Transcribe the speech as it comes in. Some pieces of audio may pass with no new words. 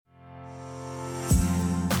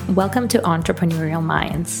Welcome to Entrepreneurial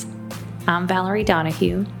Minds. I'm Valerie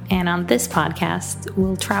Donahue, and on this podcast,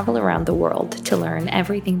 we'll travel around the world to learn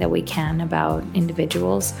everything that we can about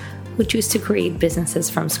individuals who choose to create businesses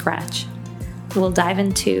from scratch. We'll dive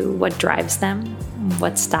into what drives them,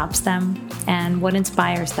 what stops them, and what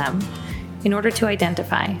inspires them in order to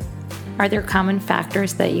identify, are there common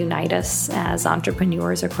factors that unite us as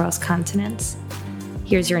entrepreneurs across continents?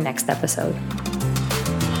 Here's your next episode.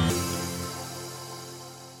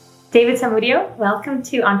 David Samudio, welcome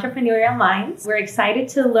to Entrepreneurial Minds. We're excited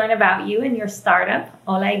to learn about you and your startup,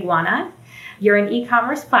 Hola Iguana. You're an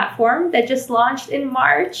e-commerce platform that just launched in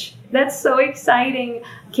March. That's so exciting.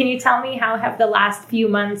 Can you tell me how have the last few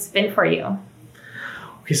months been for you?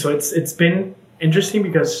 Okay, so it's been interesting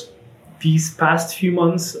because these past few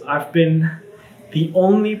months I've been the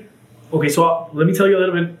only... Okay, so let me tell you a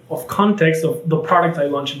little bit of context of the product I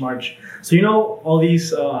launched in March. So you know all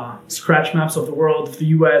these scratch maps of the world, of the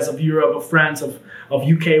US, of Europe, of France, of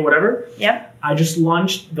UK, whatever? Yep. I just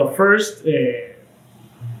launched the first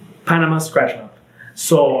Panama scratch map.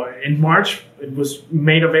 So in March, it was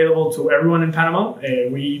made available to everyone in Panama.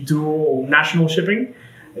 We do national shipping.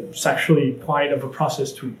 It's actually quite of a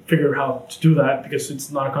process to figure out how to do that because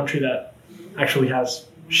it's not a country that actually has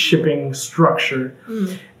shipping structure.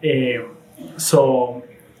 So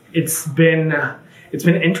it's been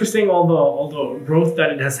interesting, all the growth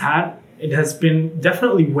that it has had. It has been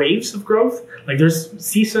definitely waves of growth. Like there's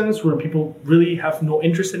seasons where people really have no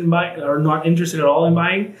interest in buying or not interested at all in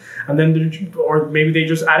buying, and then or maybe they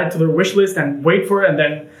just add it to their wish list and wait for it, and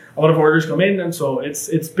then a lot of orders come in, and so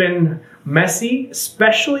it's been messy,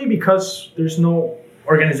 especially because there's no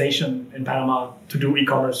organization in Panama to do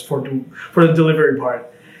e-commerce for the delivery part.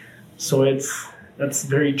 So that's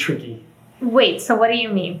very tricky. Wait, so what do you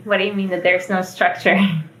mean? What do you mean that there's no structure?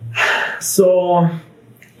 So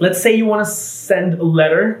let's say you want to send a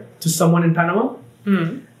letter to someone in Panama.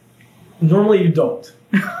 Normally you don't.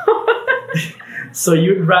 So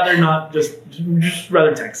you'd rather not just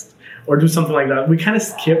rather text or do something like that. We kind of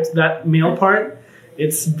skipped that mail part.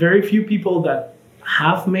 It's very few people that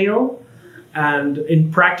have mail, and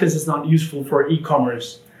in practice it's not useful for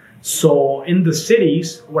e-commerce. So in the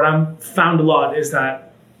cities, what I've found a lot is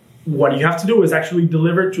that what you have to do is actually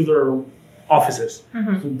deliver to their offices,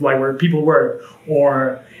 like where people work,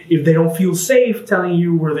 or if they don't feel safe telling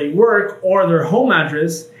you where they work or their home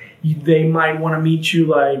address, they might want to meet you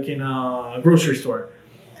like in a grocery store.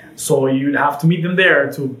 So you'd have to meet them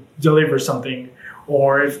there to deliver something.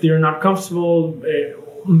 Or if they're not comfortable,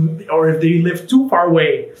 or if they live too far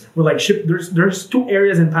away, we're like there's two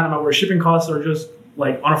areas in Panama where shipping costs are just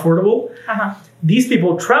like unaffordable. These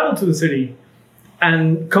people travel to the city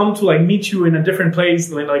and come to like meet you in a different place,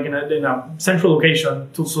 like in a central location,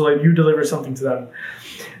 so that you deliver something to them.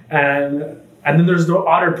 And then there's the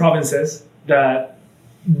other provinces that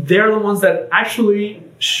they're the ones that actually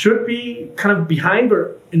should be kind of behind,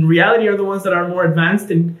 but in reality are the ones that are more advanced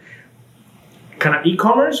in kind of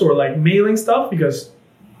e-commerce or like mailing stuff because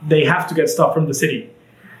they have to get stuff from the city.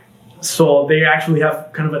 So they actually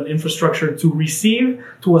have kind of an infrastructure to receive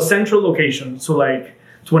to a central location. So like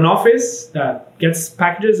to an office that gets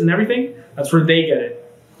packages and everything, that's where they get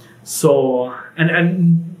it. So,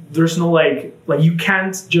 and there's no like you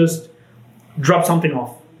can't just drop something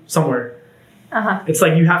off somewhere. It's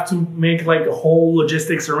like you have to make like a whole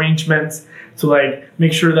logistics arrangement to like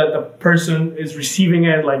make sure that the person is receiving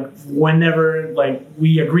it like whenever like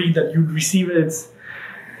we agreed that you'd receive it.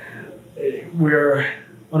 We're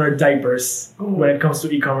on our diapers when it comes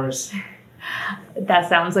to e-commerce. That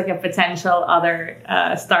sounds like a potential other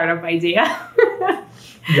startup idea.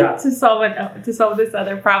 Yeah. to solve this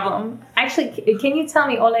other problem. Actually, can you tell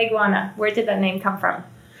me, Hola Iguana, where did that name come from?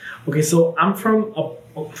 Okay, so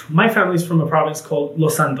my family's from a province called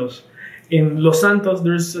Los Santos. In Los Santos,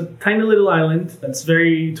 there's a tiny little island that's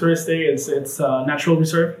very touristic. It's a natural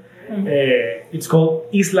reserve. It's called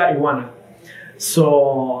Isla Iguana.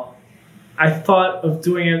 So I thought of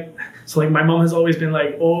doing it. So like my mom has always been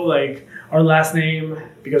like, like our last name,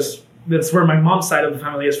 because that's where my mom's side of the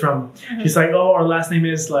family is from. She's like, our last name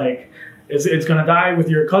is like, it's gonna die with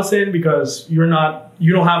your cousin because you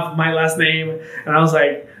don't have my last name. And I was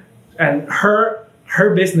like, and her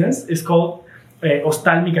business is called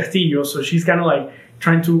Hostal Mi Castillo. So she's kind of like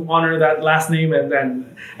trying to honor that last name. And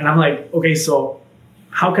I'm like, okay, so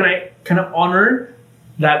how can I kind of honor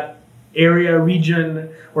that area, region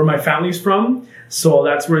where my family's from? So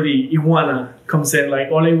that's where the iguana comes in. Like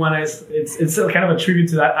Hola Iguana it's kind of a tribute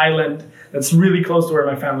to that island that's really close to where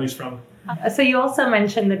my family's from. So you also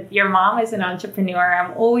mentioned that your mom is an entrepreneur.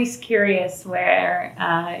 I'm always curious where,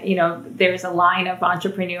 there's a line of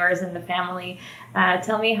entrepreneurs in the family.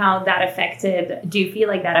 Tell me how that do you feel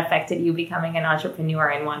like that affected you becoming an entrepreneur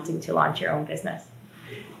and wanting to launch your own business?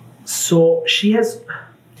 So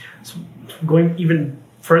going even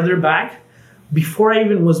further back, before I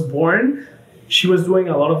even was born, she was doing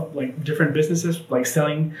a lot of like different businesses, like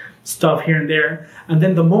selling stuff here and there. And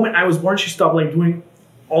then the moment I was born, she stopped like doing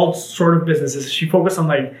all sort of businesses. She focused on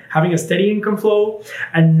like having a steady income flow.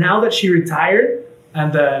 And now that she retired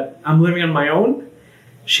and that I'm living on my own,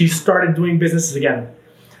 she started doing businesses again.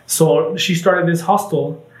 So she started this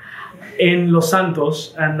hostel in Los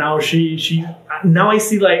Santos, and now now I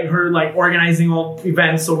see like her like organizing all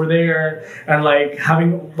events over there and like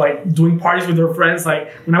having like doing parties with her friends.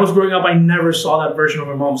 Like when I was growing up, I never saw that version of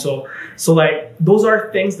my mom. So like those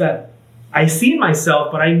are things that I see in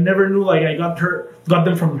myself, but I never knew like I got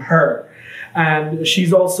them from her. And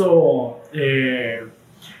she's also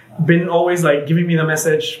been always like giving me the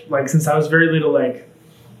message like since I was very little, like,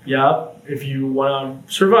 yeah, if you want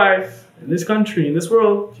to survive in this country, in this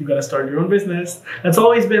world, you got to start your own business. That's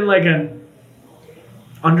always been like an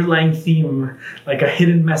underlying theme, like a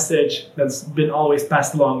hidden message that's been always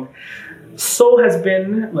passed along. So has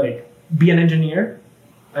been like be an engineer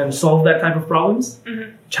and solve that type of problems,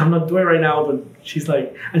 which I'm not doing right now, but she's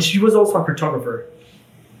like, and she was also a cartographer.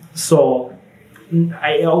 So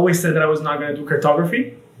I always said that I was not going to do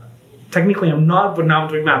cartography. Technically I'm not, but now I'm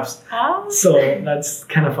doing maps. Oh. So that's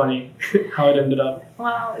kind of funny how it ended up.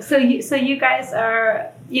 Wow. So you guys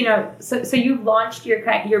are, so you've launched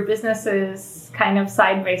your businesses kind of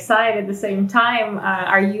side by side at the same time.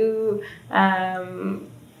 Are you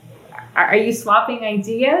swapping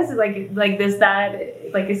ideas? Like does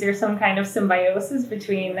that, like, is there some kind of symbiosis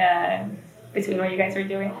between what you guys are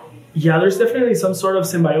doing? Yeah, there's definitely some sort of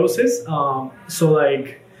symbiosis. So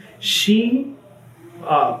like she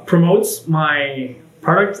promotes my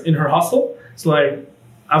product in her hostel. So like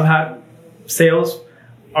I've had sales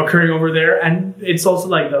occurring over there, and it's also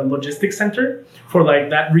like the logistics center for like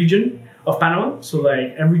that region of Panama. So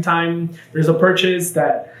like every time there's a purchase,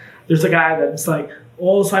 that there's a guy that's like,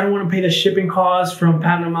 oh, so I don't want to pay the shipping costs from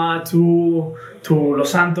Panama to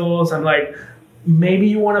Los Santos. I'm like, maybe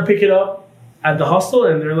you want to pick it up at the hostel?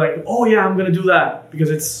 And they're like, oh yeah, I'm gonna do that, because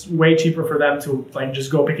it's way cheaper for them to like just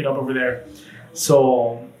go pick it up over there.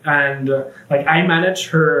 So, and like I manage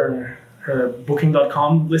her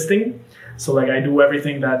booking.com listing. So like I do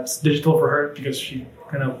everything that's digital for her, because she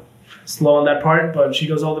kind of slow on that part, but she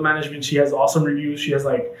does all the management. She has awesome reviews. She has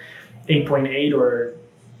like 8.8 or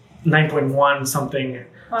 9.1 something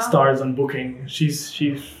stars on Booking.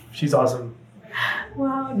 She's awesome.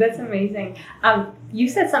 Wow, that's amazing. You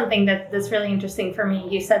said something that's really interesting for me.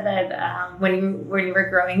 You said that when you were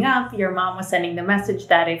growing up, your mom was sending the message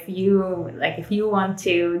that if you want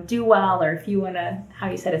to do well, or if you want to, how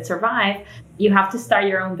you said it, survive, you have to start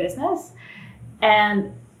your own business.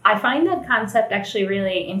 And I find that concept actually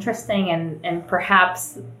really interesting and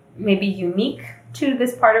perhaps maybe unique to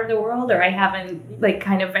this part of the world, or I haven't like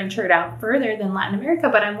kind of ventured out further than Latin America,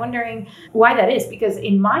 but I'm wondering why that is, because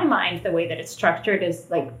in my mind, the way that it's structured is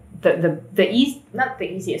like not the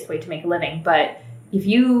easiest way to make a living, but if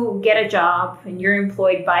you get a job and you're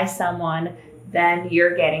employed by someone, then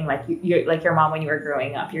you're getting like your mom when you were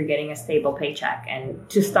growing up, you're getting a stable paycheck. And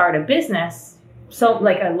to start a business, so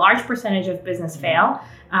like a large percentage of business fail.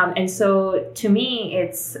 And so to me,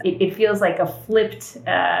 it feels like a flipped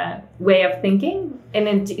way of thinking. And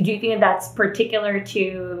then do you think that's particular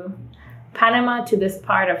to Panama, to this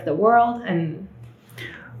part of the world? And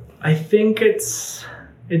I think it's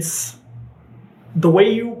the way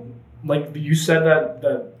you said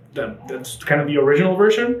that's kind of the original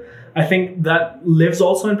version. I think that lives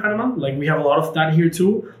also in Panama. Like we have a lot of that here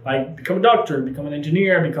too. Like become a doctor, become an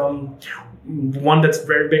engineer, become one that's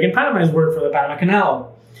very big in Panama is work for the Panama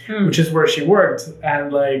Canal. Which is where she worked.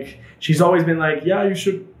 And like she's always been like, yeah, you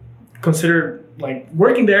should consider like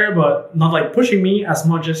working there, but not like pushing me as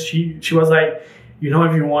much as she was like,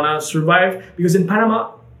 if you want to survive, because in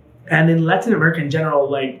Panama and in Latin America in general,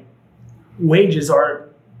 like wages are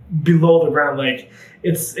below the ground. Like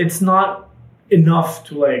it's not enough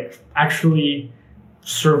to like actually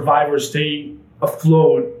survive or stay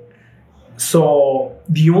afloat. So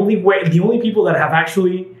the only people that have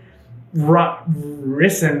actually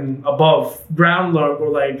risen above ground or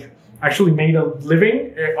like actually made a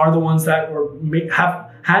living are the ones that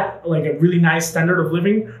have had like a really nice standard of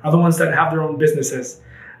living, are the ones that have their own businesses.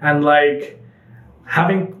 And like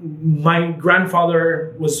my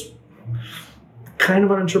grandfather was kind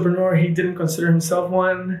of an entrepreneur. He didn't consider himself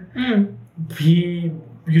one. He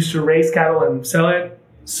used to raise cattle and sell it.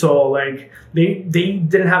 So like they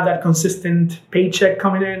didn't have that consistent paycheck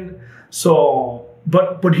coming in. So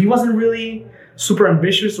but he wasn't really super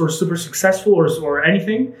ambitious or super successful or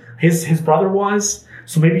anything. His brother was.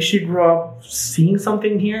 So maybe she grew up seeing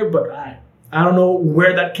something here, but I don't know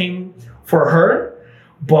where that came for her.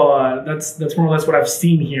 But that's more or less what I've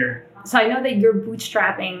seen here. So I know that you're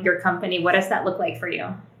bootstrapping your company. What does that look like for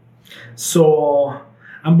you? So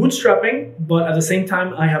I'm bootstrapping, but at the same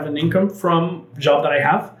time, I have an income from the job that I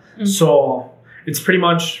have. Mm-hmm. So it's pretty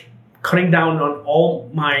much cutting down on all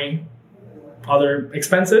my other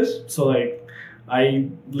expenses. So like I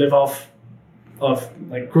live off of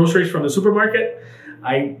like groceries from the supermarket.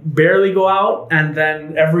 I barely go out, and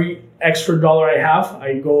then every extra dollar I have,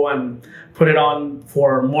 I go and put it on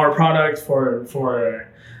for more product, for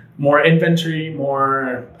more inventory,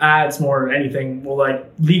 more ads, more anything. Well,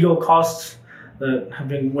 like legal costs that have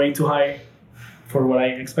been way too high for what I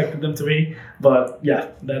expected them to be. But yeah,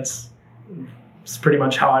 that's pretty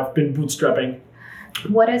much how I've been bootstrapping.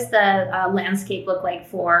 What does the landscape look like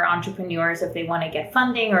for entrepreneurs if they want to get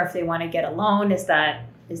funding or if they want to get a loan? Is that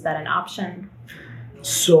an option?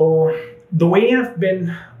 So the way I've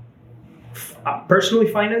been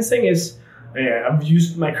personally financing is I've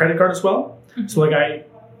used my credit card as well. Mm-hmm. So like I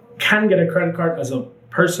can get a credit card as a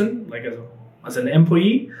person, like as an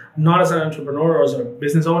employee, not as an entrepreneur or as a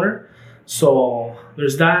business owner. So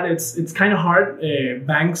there's that. It's kind of hard.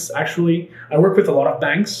 Banks, actually, I work with a lot of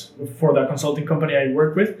banks for the consulting company I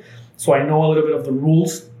work with. So I know a little bit of the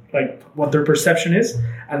rules, like what their perception is.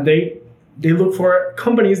 And they look for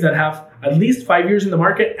companies that have at least 5 years in the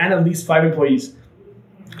market and at least 5 employees.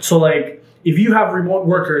 So like if you have remote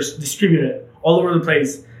workers distributed all over the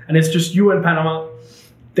place and it's just you in Panama,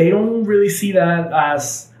 they don't really see that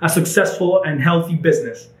as a successful and healthy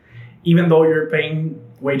business, even though you're paying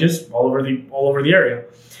wages all over the area.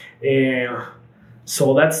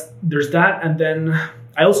 So there's that. And then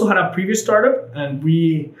I also had a previous startup, and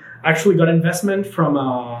we actually got investment from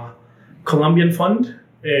a Colombian fund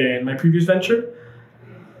in my previous venture.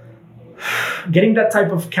 Getting that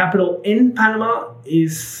type of capital in Panama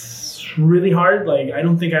is really hard. Like I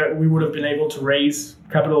don't think we would have been able to raise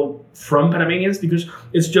capital from Panamanians because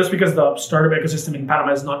the startup ecosystem in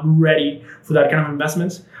Panama is not ready for that kind of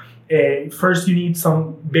investments. First, you need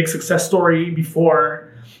some big success story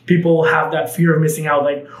before people have that fear of missing out.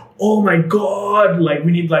 Like, oh my God, like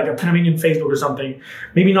we need like a Panamanian Facebook or something.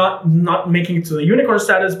 Maybe not making it to the unicorn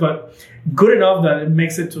status, but good enough that it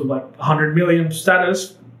makes it to like 100 million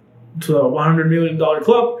status, to the $100 million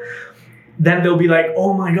club. Then they'll be like,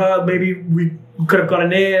 oh my God, maybe we could have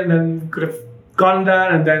gotten in and could have gotten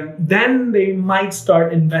that. And then they might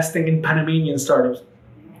start investing in Panamanian startups.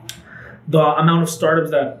 The amount of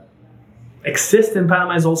startups that exist in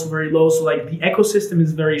Panama is also very low. So like the ecosystem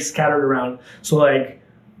is very scattered around. So like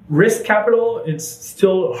risk capital, it's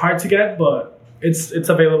still hard to get, but it's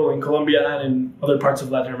available in Colombia and in other parts of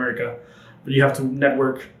Latin America. But you have to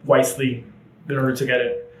network wisely in order to get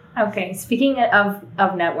it. Okay, speaking of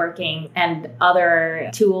networking and other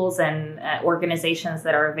tools and organizations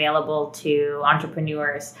that are available to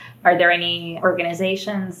entrepreneurs, are there any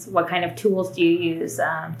organizations? What kind of tools do you use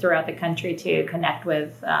throughout the country to connect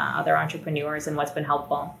with other entrepreneurs, and what's been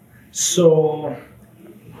helpful? So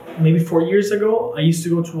maybe 4 years ago, I used to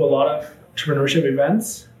go to a lot of entrepreneurship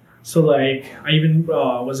events. So like I even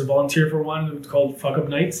was a volunteer for one called Fuck Up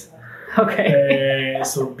Nights. Okay.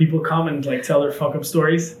 So people come and like tell their fuck up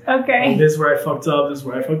stories. Okay. This is where I fucked up. This is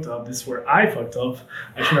where I fucked up. This is where I fucked up.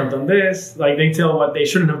 I shouldn't have done this. Like they tell what they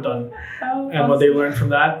shouldn't have done and what they learned from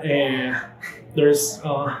that. And there's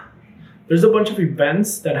a bunch of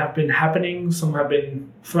events that have been happening. Some have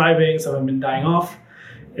been thriving. Some have been dying off.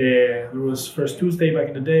 There was First Tuesday back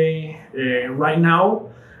in the day. Right now,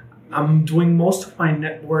 I'm doing most of my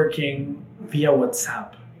networking via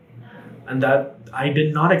WhatsApp. And that I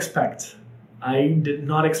did not expect. And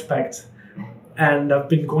I've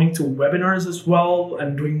been going to webinars as well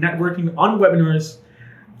and doing networking on webinars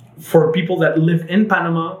for people that live in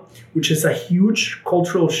Panama, which is a huge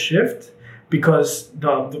cultural shift because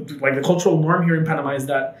the cultural norm here in Panama is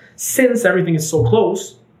that since everything is so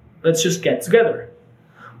close, let's just get together.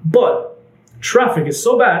 But traffic is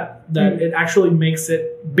so bad that it actually makes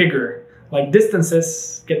it bigger. Like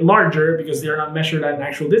distances get larger because they're not measured at an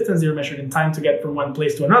actual distance, they're measured in time to get from one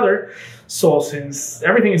place to another. So since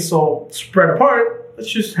everything is so spread apart, let's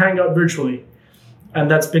just hang out virtually. And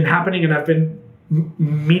that's been happening, and I've been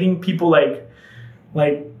meeting people like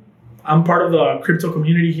I'm part of the crypto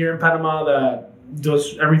community here in Panama that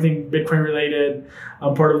does everything Bitcoin related.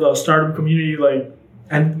 I'm part of the startup community,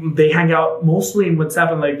 and they hang out mostly in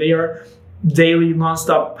WhatsApp, and they are daily,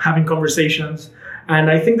 nonstop having conversations. And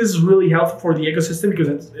I think this is really helpful for the ecosystem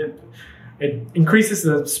because it increases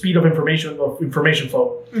the speed of information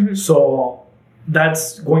flow. Mm-hmm. So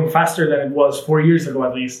that's going faster than it was 4 years ago,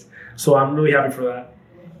 at least. So I'm really happy for that.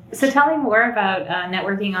 So tell me more about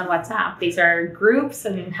networking on WhatsApp. These are groups,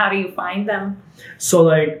 and how do you find them? So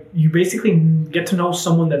like you basically get to know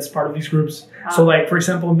someone that's part of these groups. So like, for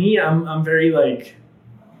example, me, I'm very like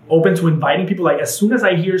open to inviting people. Like as soon as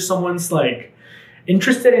I hear someone's like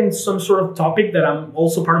interested in some sort of topic that I'm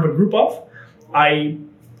also part of a group of, I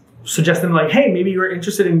suggest them like, hey, maybe you're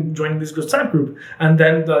interested in joining this WhatsApp group. And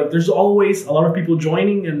then there's always a lot of people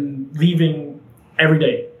joining and leaving every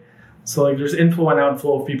day. So like there's inflow and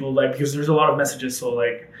outflow of people, like because there's a lot of messages. So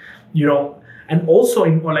like you don't. And also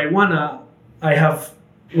in Hola Iguana, I have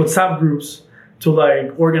WhatsApp groups to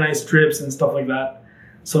like organize trips and stuff like that.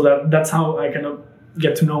 So that's how I kind of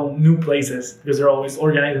get to know new places, because they're always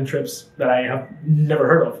organizing trips that I have never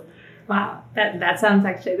heard of. Wow, that sounds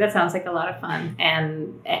like a lot of fun,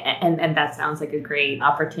 and that sounds like a great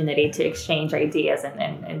opportunity to exchange ideas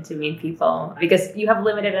and to meet people, because you have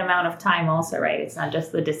limited amount of time also, right? It's not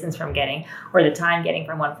just the distance from getting, or the time getting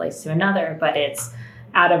from one place to another, but it's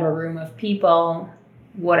out of a room of people.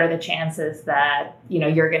 What are the chances that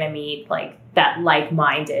you're going to meet like that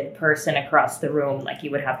like-minded person across the room? Like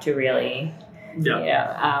you would have to really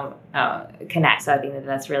connect. So I think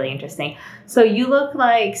that's really interesting. So you look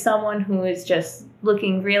like someone who is just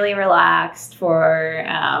looking really relaxed for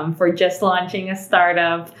just launching a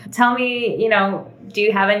startup. Tell me, do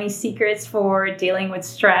you have any secrets for dealing with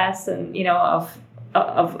stress and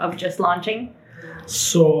of just launching?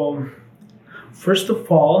 So first of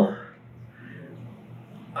all,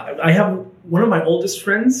 I have one of my oldest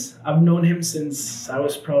friends. I've known him since I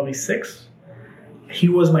was probably 6. He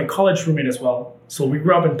was my college roommate as well. So we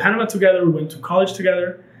grew up in Panama together. We went to college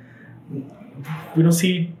together. We don't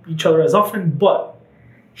see each other as often, but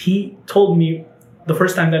he told me the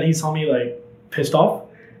first time that he saw me like pissed off,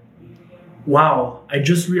 wow, I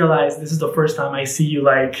just realized this is the first time I see you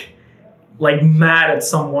like mad at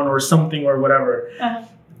someone or something or whatever. Uh-huh.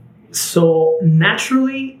 So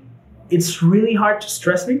naturally, it's really hard to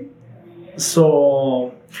stress me.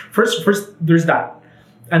 So first there's that.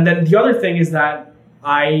 And then the other thing is that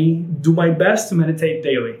I do my best to meditate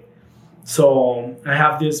daily. So I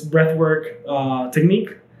have this breathwork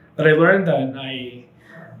technique that I learned that I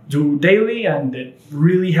do daily, and it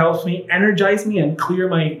really helps me energize me and clear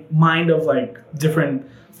my mind of like different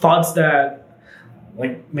thoughts that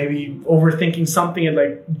like maybe overthinking something, and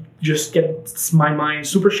like just gets my mind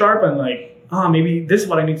super sharp and like, maybe this is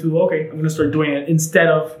what I need to do. Okay, I'm going to start doing it instead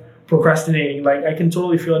of procrastinating. Like I can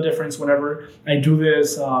totally feel a difference whenever I do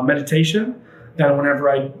this meditation than whenever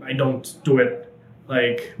I don't do it.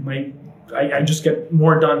 Like I just get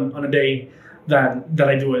more done on a day than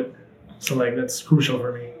I do it. So like that's crucial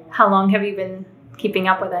for me. How long have you been keeping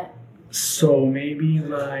up with it? So maybe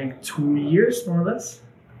like 2 years, more or less.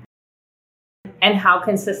 And how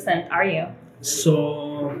consistent are you?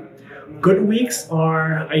 So good weeks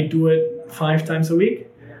are I do it 5 times a week.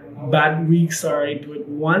 Bad weeks are I do it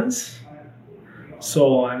once.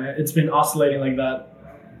 So it's been oscillating like that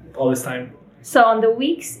all this time. So on the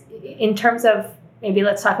weeks, in terms of, maybe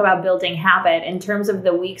let's talk about building habit. In terms of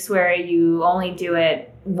the weeks where you only do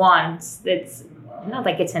it once, it's not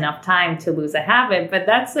like it's enough time to lose a habit, but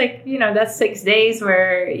that's like, that's 6 days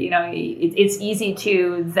where, it's easy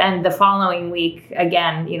to then the following week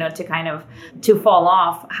again, to kind of to fall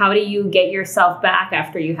off. How do you get yourself back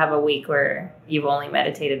after you have a week where you've only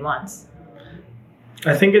meditated once?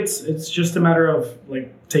 I think it's just a matter of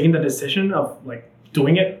like taking the decision of like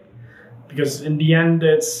doing it. Because in the end,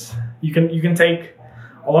 it's you can take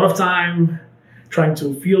a lot of time trying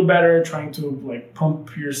to feel better, trying to like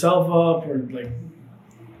pump yourself up, or like.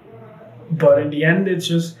 But in the end, it's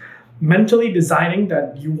just mentally deciding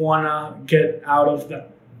that you wanna get out of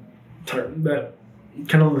that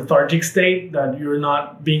kind of lethargic state, that you're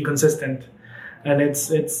not being consistent, and it's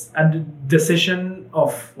a decision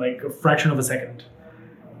of like a fraction of a second.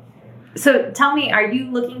 So tell me, are you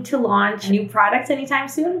looking to launch new products anytime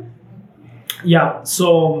soon? Yeah,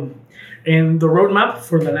 so in the roadmap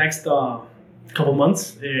for the next couple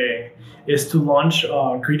months is to launch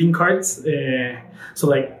greeting cards. So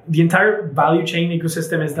like the entire value chain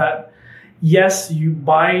ecosystem is that, yes, you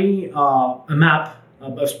buy a map,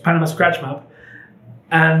 a Panama Scratch map,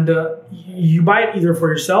 and you buy it either for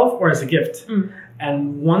yourself or as a gift. Mm.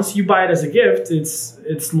 And once you buy it as a gift,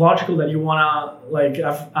 it's logical that you wanna, like,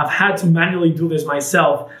 I've had to manually do this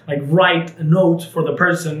myself, like write a note for the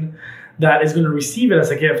person that is gonna receive it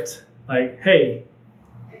as a gift. Like, hey,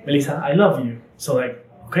 Melissa, I love you. So like,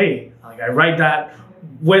 okay, like I write that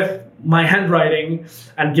with my handwriting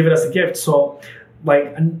and give it as a gift. So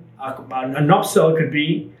like an upsell could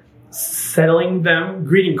be selling them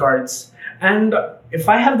greeting cards. And if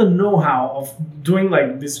I have the know-how of doing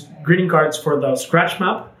like these greeting cards for the scratch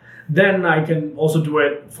map, then I can also do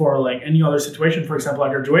it for like any other situation. For example,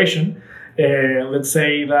 at graduation, let's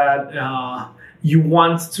say that you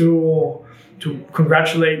want to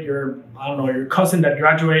congratulate your cousin that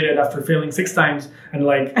graduated after failing 6 times, and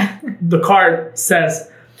like the card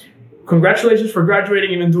says, "Congratulations for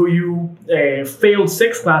graduating, even though you failed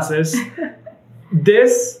 6 classes.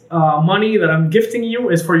 This money that I'm gifting you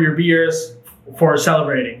is for your beers for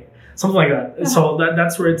celebrating," something like that. Uh-huh. So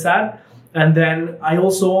that's where it's at. And then I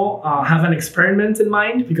also have an experiment in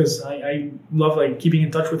mind, because I love like keeping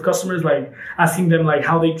in touch with customers, like asking them like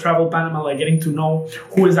how they travel Panama, like getting to know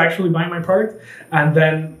who is actually buying my product. And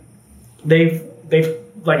then they've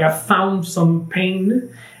like, I've found some pain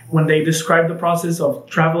when they describe the process of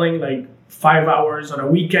traveling like 5 hours on a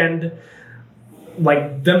weekend,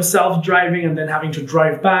 like themselves driving and then having to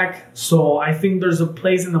drive back. So I think there's a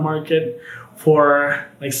place in the market for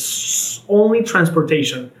like only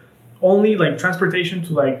transportation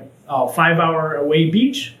to like a 5-hour away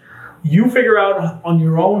beach. You figure out on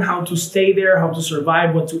your own how to stay there, how to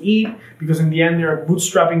survive, what to eat, because in the end they're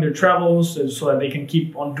bootstrapping their travels so that they can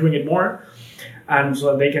keep on doing it more, and so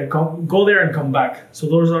that they can go there and come back. So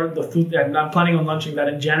those are the food, and I'm planning on launching that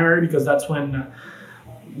in January, because that's when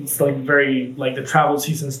it's like very like the travel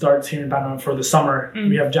season starts here in Panama for the summer.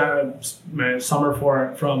 We have summer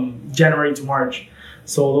from January to March.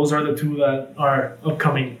 So those are the 2 that are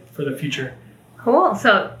upcoming for the future. Cool.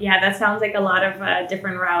 So yeah, that sounds like a lot of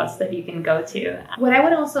different routes that you can go to. What I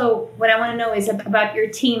want to know is about your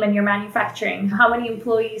team and your manufacturing. How many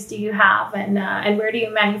employees do you have, and where do you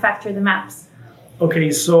manufacture the maps? Okay,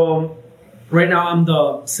 so right now I'm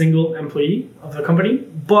the single employee of the company,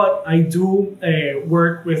 but I do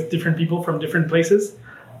work with different people from different places.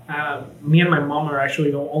 Me and my mom are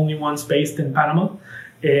actually the only ones based in Panama,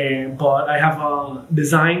 but I have a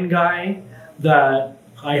design guy that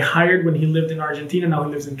I hired when he lived in Argentina. Now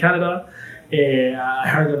he lives in Canada. I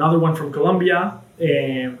hired another one from Colombia.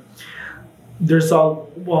 There's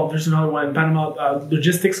another one in Panama, a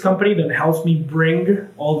logistics company that helps me bring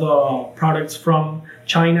all the products from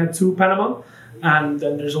China to Panama. And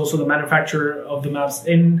then there's also the manufacturer of the maps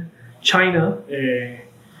in China,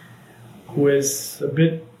 who is a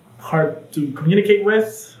bit hard to communicate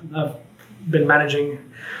with. I've been managing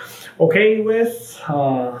okay with,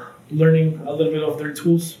 learning a little bit of their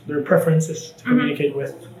tools, their preferences to communicate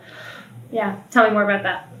with. Yeah, tell me more about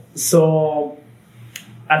that. So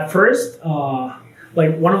at first,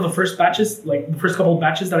 like one of the first batches, like the first couple of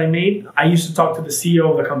batches that I made, I used to talk to the CEO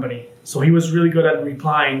of the company. So he was really good at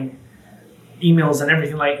replying emails and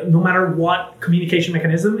everything. Like no matter what communication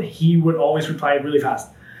mechanism, he would always reply really fast.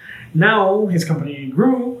 Now his company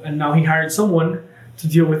grew, and now he hired someone to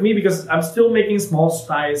deal with me, because I'm still making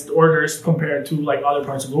small-sized orders compared to like other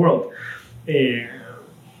parts of the world.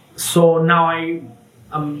 So now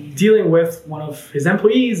I'm dealing with one of his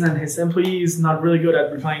employees, and his employee is not really good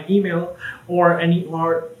at replying email or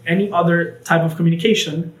any other type of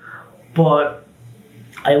communication. But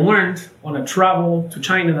I learned on a travel to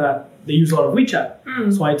China that they use a lot of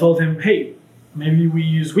WeChat. So I told him, hey, maybe we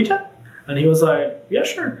use WeChat? And he was like, yeah,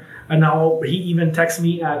 sure. And now he even texts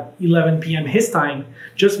me at 11 p.m. his time,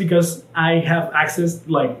 just because I have access,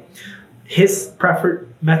 like his preferred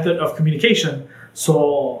method of communication.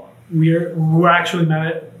 So we actually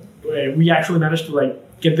managed to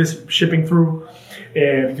like get this shipping through,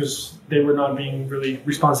 because they were not being really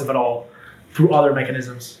responsive at all through other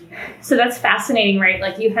mechanisms. So that's fascinating, right?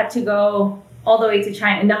 Like you had to go all the way to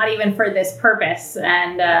China, not even for this purpose,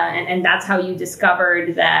 and that's how you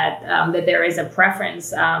discovered that that there is a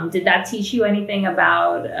preference. Did that teach you anything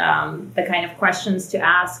about the kind of questions to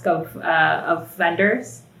ask of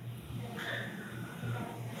vendors?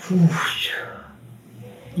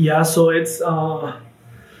 Yeah, so it's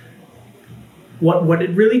what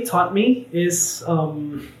it really taught me is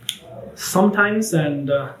sometimes,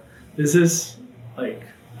 and this is like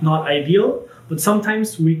not ideal, but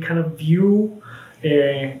sometimes we kind of view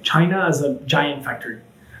China as a giant factory,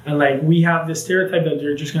 and like we have this stereotype that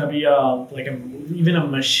they're just gonna be even a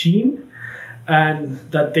machine, and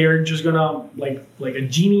that they're just gonna like a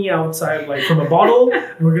genie outside, like from a bottle,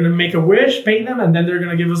 and we're gonna make a wish, pay them, and then they're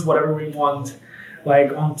gonna give us whatever we want,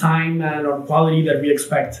 like on time and on quality that we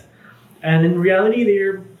expect. And in reality,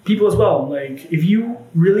 they're people as well. Like if you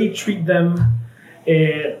really treat them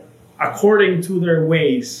according to their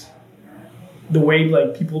ways, the way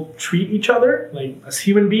like people treat each other, like as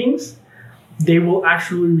human beings, they will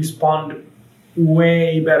actually respond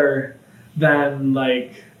way better than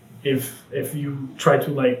like if you try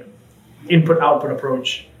to like input-output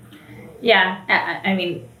approach. Yeah, I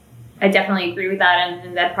mean, I definitely agree with that,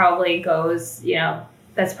 and that probably goes,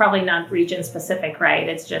 that's probably not region specific, right?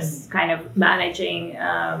 It's just kind of managing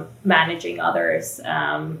others,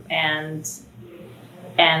 and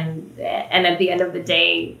at the end of the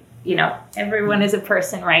day, everyone is a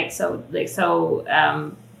person, right? So the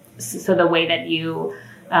way that you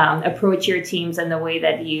approach your teams and the way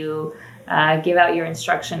that you give out your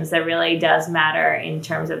instructions, that really does matter in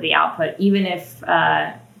terms of the output, even if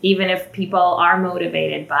people are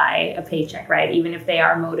motivated by a paycheck, right? Even if they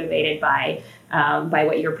are motivated by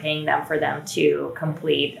what you're paying them for them to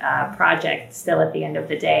complete a project, still at the end of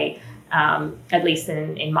the day, at least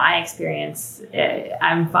in my experience,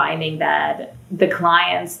 I'm finding that the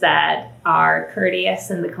clients that are courteous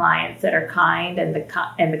and the clients that are kind and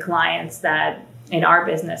the clients that in our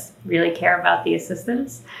business really care about the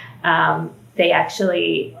assistants,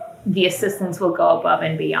 the assistants will go above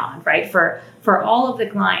and beyond, right? For all of the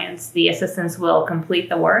clients, the assistants will complete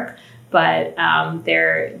the work, but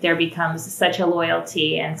there becomes such a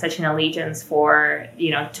loyalty and such an allegiance for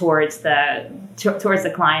towards the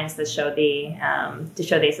clients that show to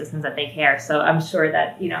show the assistants that they care. So I'm sure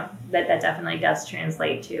that that definitely does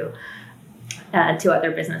translate to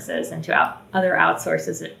other businesses and to other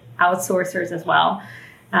outsourcers as well.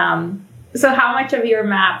 So how much of your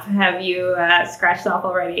map have you scratched off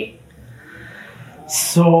already?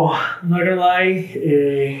 So I'm not gonna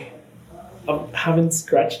lie, I haven't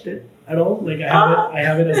scratched it at all. Like I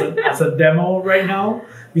have it as a demo right now,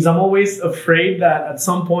 because I'm always afraid that at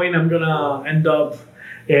some point I'm gonna end up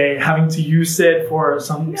having to use it for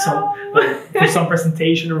some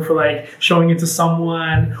presentation, or for like showing it to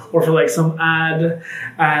someone, or for like some ad.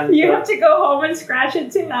 And you have to go home and scratch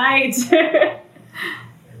it tonight.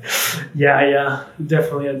 Yeah,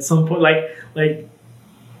 definitely. At some point, like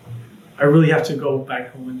I really have to go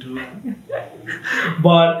back home and do it.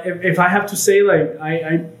 But if I have to say, like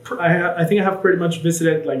I think I have pretty much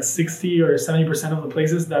visited like 60 or 70% of the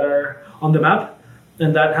places that are on the map.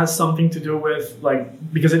 And that has something to do with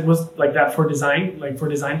because it was like that for design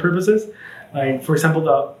purposes. Like, for example,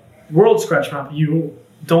 the world scratch map, you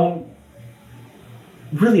don't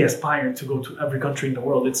really aspire to go to every country in the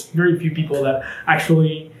world. It's very few people that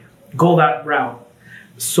actually go that route.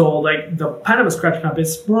 So like the Panama scratch map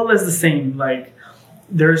is more or less the same. Like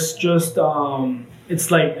there's just, it's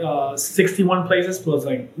like 61 places plus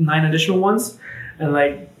like 9 additional ones. And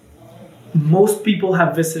like most people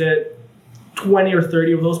have visited 20 or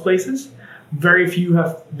 30 of those places. Very few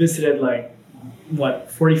have visited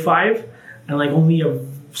 45, and like only a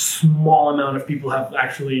small amount of people have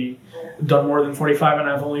actually done more than 45. And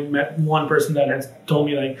I've only met one person that has told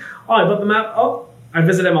me like, oh, I bought the map. Oh, I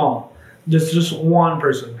visited them all. Just one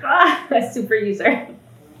person. A super user.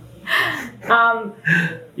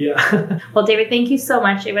 Yeah. Well, David, thank you so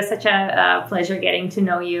much. It was such a pleasure getting to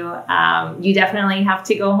know you. You definitely have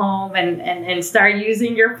to go home and start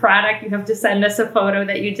using your product. You have to send us a photo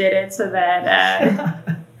that you did it so that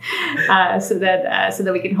so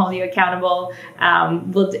that we can hold you accountable.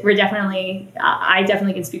 I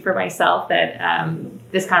definitely can speak for myself that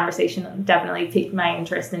this conversation definitely piqued my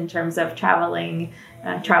interest in terms of traveling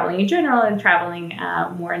in general and traveling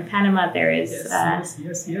more in Panama. There is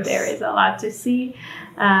there is a lot to see.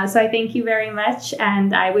 So I thank you very much,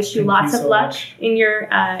 and I wish you lots of luck in your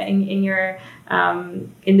in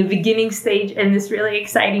the beginning stage, in this really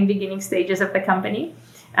exciting beginning stages of the company.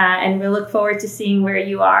 And we look forward to seeing where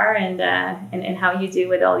you are and how you do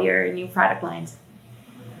with all your new product lines.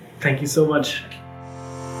 Thank you so much.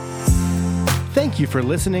 Thank you for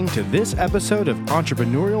listening to this episode of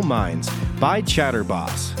Entrepreneurial Minds by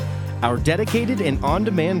Chatterboss. Our dedicated and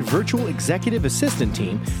on-demand virtual executive assistant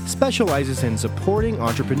team specializes in supporting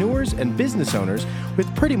entrepreneurs and business owners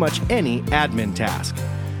with pretty much any admin task.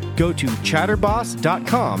 Go to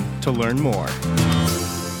chatterboss.com to learn more.